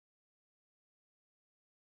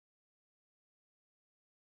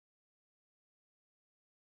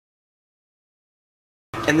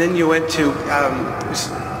And then you went to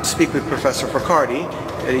speak with Professor Focardi.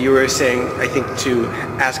 You were saying, I think, to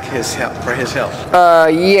ask his help, for his help.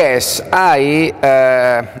 Yes, I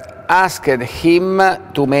asked him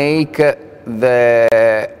to make the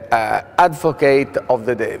advocate of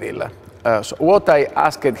the devil. So what I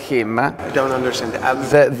asked him... I don't understand.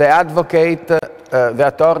 The advocate, the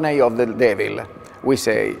attorney of the devil, we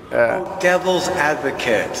say. Devil's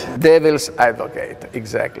advocate. Devil's advocate,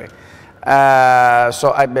 exactly.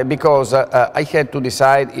 Because I had to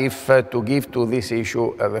decide if to give to this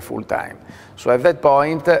issue the full time. So at that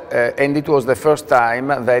point, and it was the first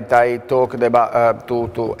time that I talked about,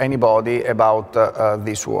 to anybody about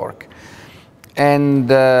this work.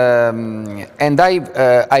 And I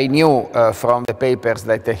knew from the papers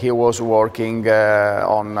that he was working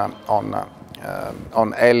on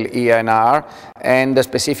LENR, and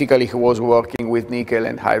specifically he was working with nickel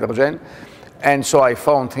and hydrogen. And so I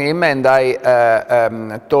phoned him and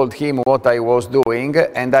I told him what I was doing,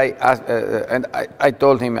 and I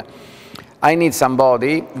told him, I need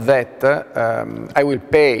somebody that I will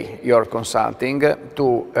pay your consulting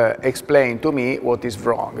to explain to me what is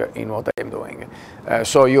wrong in what I am doing.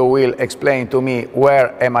 So you will explain to me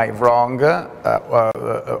where am I wrong,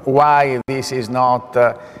 why this is not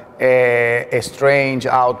a strange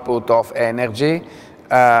output of energy,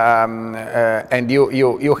 and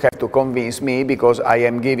you have to convince me because I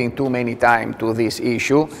am giving too many time to this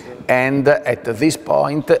issue, and at this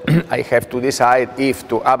point I have to decide if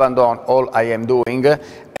to abandon all I am doing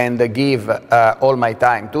and give all my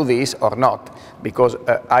time to this or not, because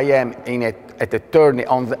I am at a turning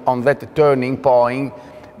on that turning point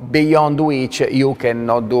beyond which you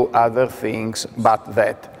cannot do other things but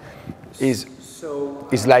that. It's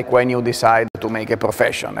like when you decide to make a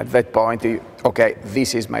profession. At that point, okay,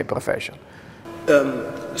 this is my profession.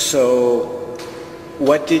 So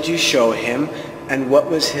what did you show him, and what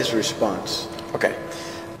was his response? Okay.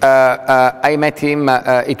 I met him,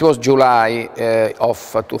 it was July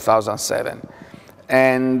of 2007.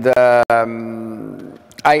 And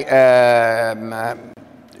I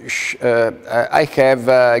have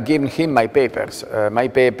given him my papers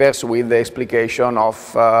with the explication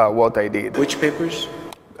of what I did. Which papers?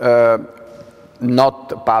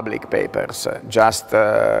 Not public papers, just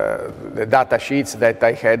the data sheets that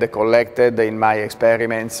I had collected in my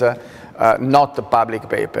experiments, not public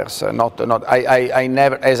papers. I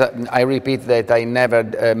never, as I repeat that I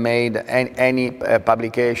never made any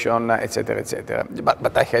publication, etc., etc.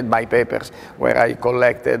 But I had my papers where I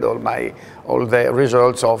collected all the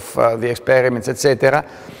results of the experiments, etc.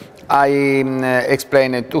 I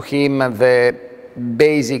explained to him the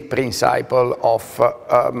basic principle of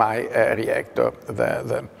my reactor,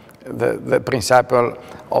 the principle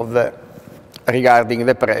of regarding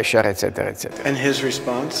the pressure, etc., etc. And his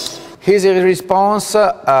response? His response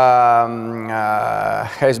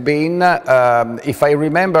has been, if I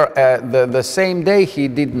remember, the same day he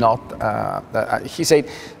did not. He said,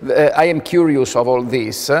 "I am curious of all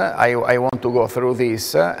this. I want to go through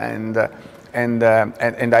this, and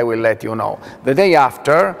I will let you know." The day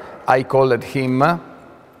after, I called him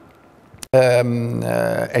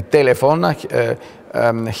a telephone.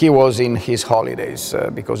 He was in his holidays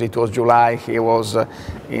because it was July. He was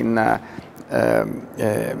in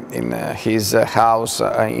his house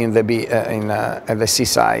at the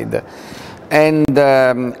seaside,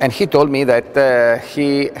 and he told me that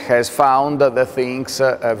he has found the things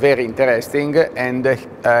very interesting, and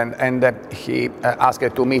he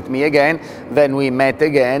asked to meet me again. Then we met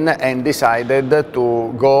again and decided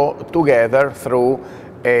to go together through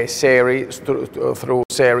a series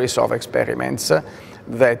of experiments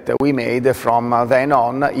that we made from then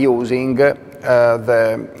on using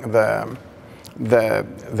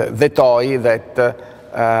the toy that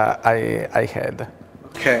I had.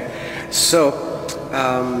 Okay, so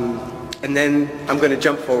and then I'm going to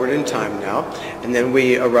jump forward in time now, and then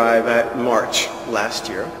we arrive at March last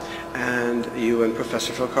year, and you and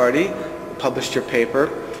Professor Focardi published your paper.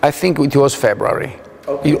 I think it was February.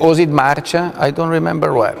 Okay. Was it March? I don't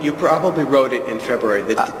remember well. You probably wrote it in February.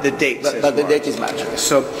 The date says but the date is March.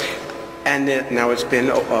 So, and now it's been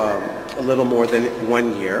a little more than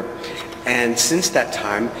 1 year. And since that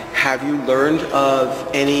time, have you learned of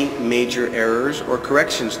any major errors or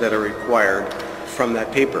corrections that are required from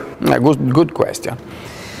that paper? Good question.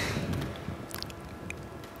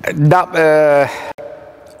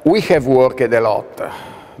 We have worked a lot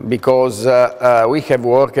because we have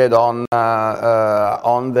worked on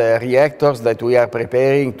the reactors that we are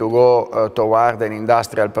preparing to go toward an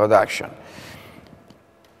industrial production.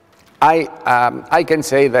 I can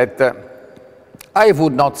say that I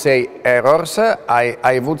would not say errors.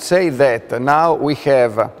 I would say that now we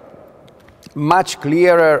have much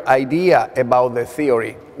clearer idea about the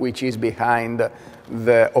theory which is behind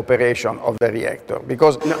the operation of the reactor,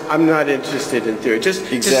 because no, I'm not interested in theory.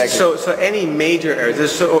 Exactly. So any major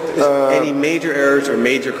errors? Any major errors or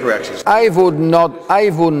major corrections? I would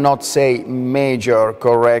not say major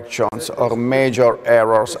corrections or major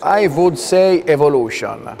errors. I would say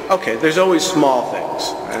evolution. Okay, there's always small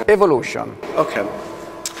things. Evolution. Okay.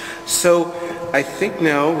 So I think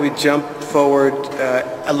now we jump forward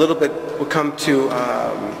a little bit. We'll come to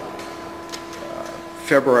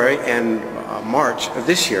February and March of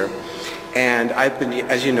this year, and I've been,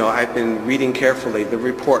 as you know, I've been reading carefully the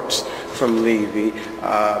reports from Levy,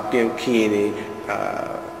 Bianchini,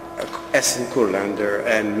 Essen-Kurlander,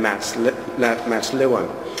 and Mats Lewin.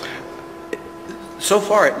 So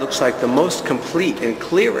far, it looks like the most complete and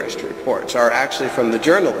clearest reports are actually from the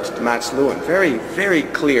journalist, Mats Lewin. Very, very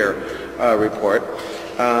clear report.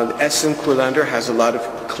 Essen-Kurlander has a lot of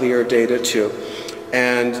clear data too.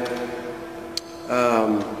 And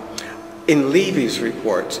in Levy's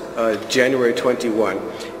report, January 21,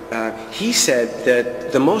 he said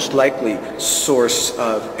that the most likely source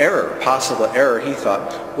of error, possible error, he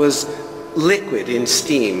thought, was liquid in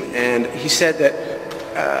steam. And he said that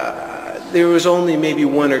there was only maybe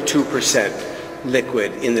 1 or 2%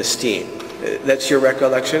 liquid in the steam. That's your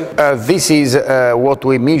recollection? This is what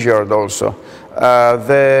we measured also.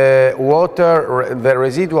 The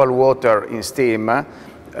residual water in steam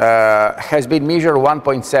has been measured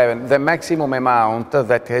 1.7. The maximum amount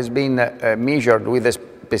that has been measured with the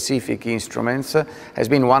specific instruments has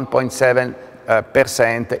been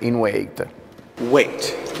 1.7% in weight.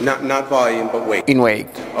 Weight, not volume, but weight. In weight.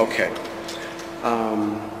 Okay.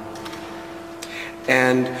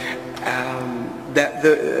 That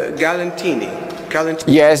the Galantini.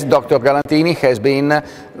 Yes, Dr. Galantini has been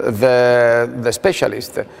the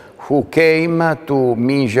specialist who came to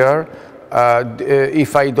measure.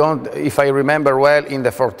 If I remember well, in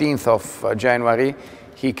the 14th of January,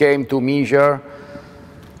 he came to measure,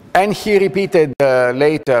 and he repeated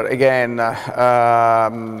later again,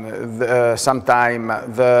 sometime,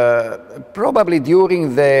 probably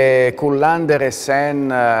during the Kurlander-Essen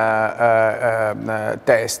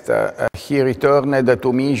test, he returned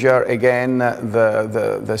to measure again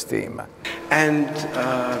the steam. And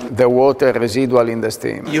the water residual in the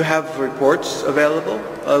steam. You have reports available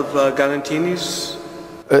of Galantini's?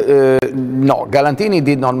 No, Galantini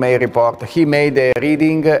did not make a report. He made a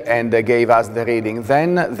reading and gave us the reading.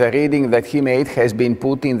 Then the reading that he made has been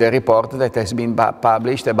put in the report that has been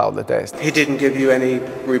published about the test. He didn't give you any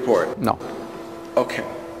report? No. Okay.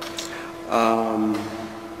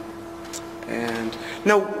 And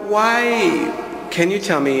now, why, can you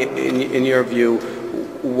tell me, in your view,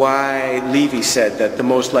 why Levy said that the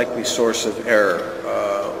most likely source of error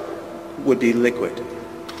would be liquid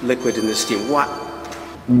in the steam? Why?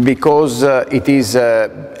 Because it is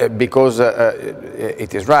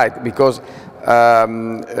right. Because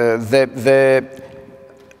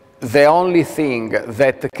the only thing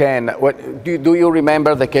that can. Do you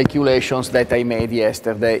remember the calculations that I made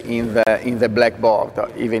yesterday in the blackboard,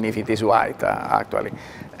 even if it is white actually?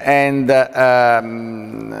 And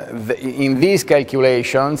in these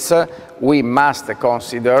calculations, we must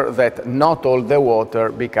consider that not all the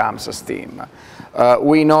water becomes steam.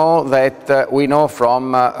 We know that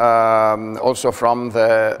from also from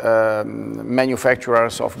the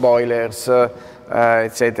manufacturers of boilers,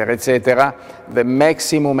 etc., the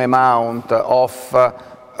maximum amount of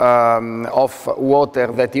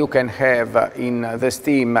water that you can have in the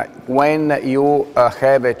steam when you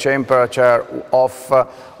have a temperature of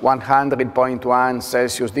 100.1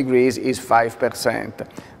 Celsius degrees is 5%.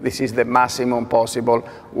 This is the maximum possible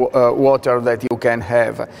water that you can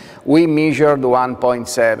have. We measured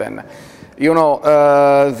 1.7. You know,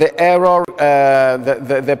 the error,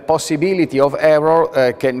 the possibility of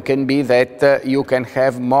error can be that you can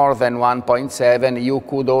have more than 1.7. You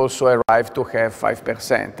could also arrive to have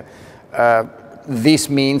 5%. This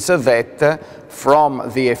means that from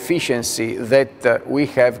the efficiency that we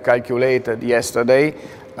have calculated yesterday,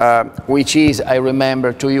 which is, I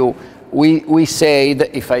remember to you, we said,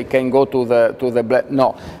 if I can go to the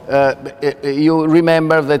no, you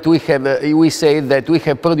remember that we said that we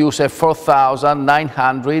have produced a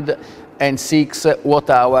 4,906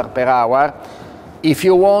 watt-hour per hour. If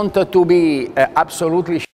you want to be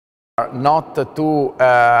absolutely sure not to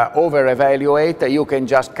over-evaluate, you can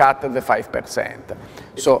just cut the 5%.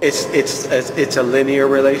 So it's a linear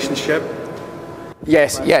relationship?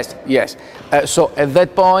 Yes. So at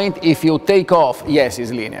that point, if you take off, yes,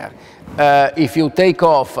 it's linear. if you take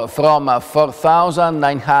off from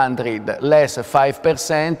 4,900 less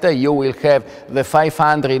 5%, you will have the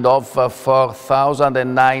 500 of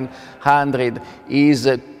 4,900 is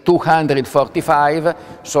 245,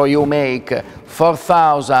 so you make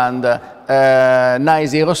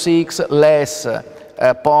 4,906 less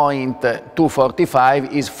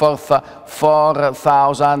 0.245 is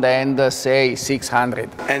 4,000 and say 600.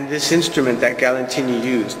 And this instrument that Galantini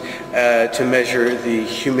used to measure the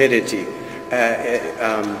humidity,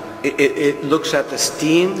 it looks at the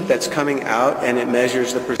steam that's coming out and it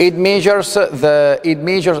measures the It measures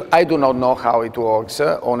I do not know how it works,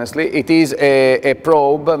 honestly. It is a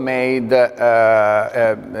probe made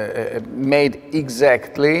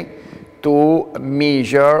exactly to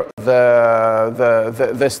measure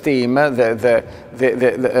the steam, the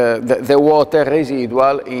water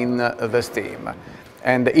residual in the steam.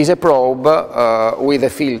 And is a probe with a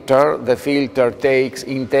filter. The filter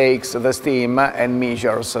intakes the steam and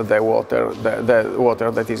measures the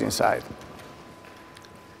water that is inside.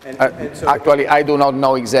 So actually, I do not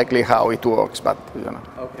know exactly how it works, but you know.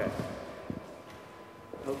 Okay.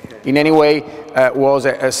 In any way, there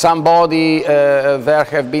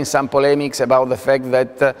have been some polemics about the fact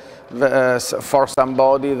that for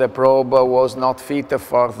somebody the probe was not fit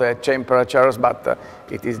for the temperatures, but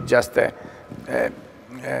it is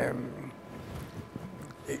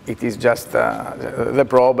just the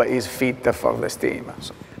probe is fit for the steam.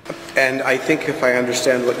 So. And I think if I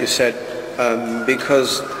understand what you said,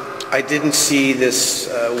 because I didn't see this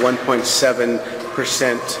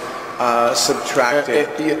 1.7% subtracted.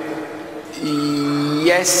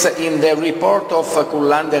 Yes, in the report of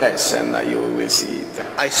Kullander-Essen you will see it.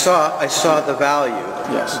 I saw the value,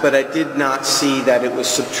 yes, but I did not see that it was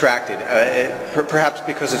subtracted. Perhaps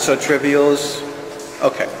because it's so trivial.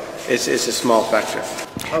 Okay, it's a small factor.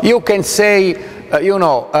 Okay. You can say,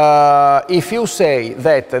 if you say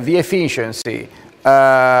that the efficiency,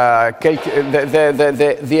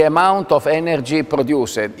 the amount of energy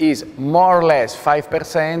produced is more or less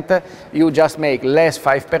 5%, you just make less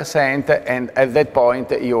 5%, and at that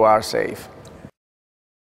point you are safe.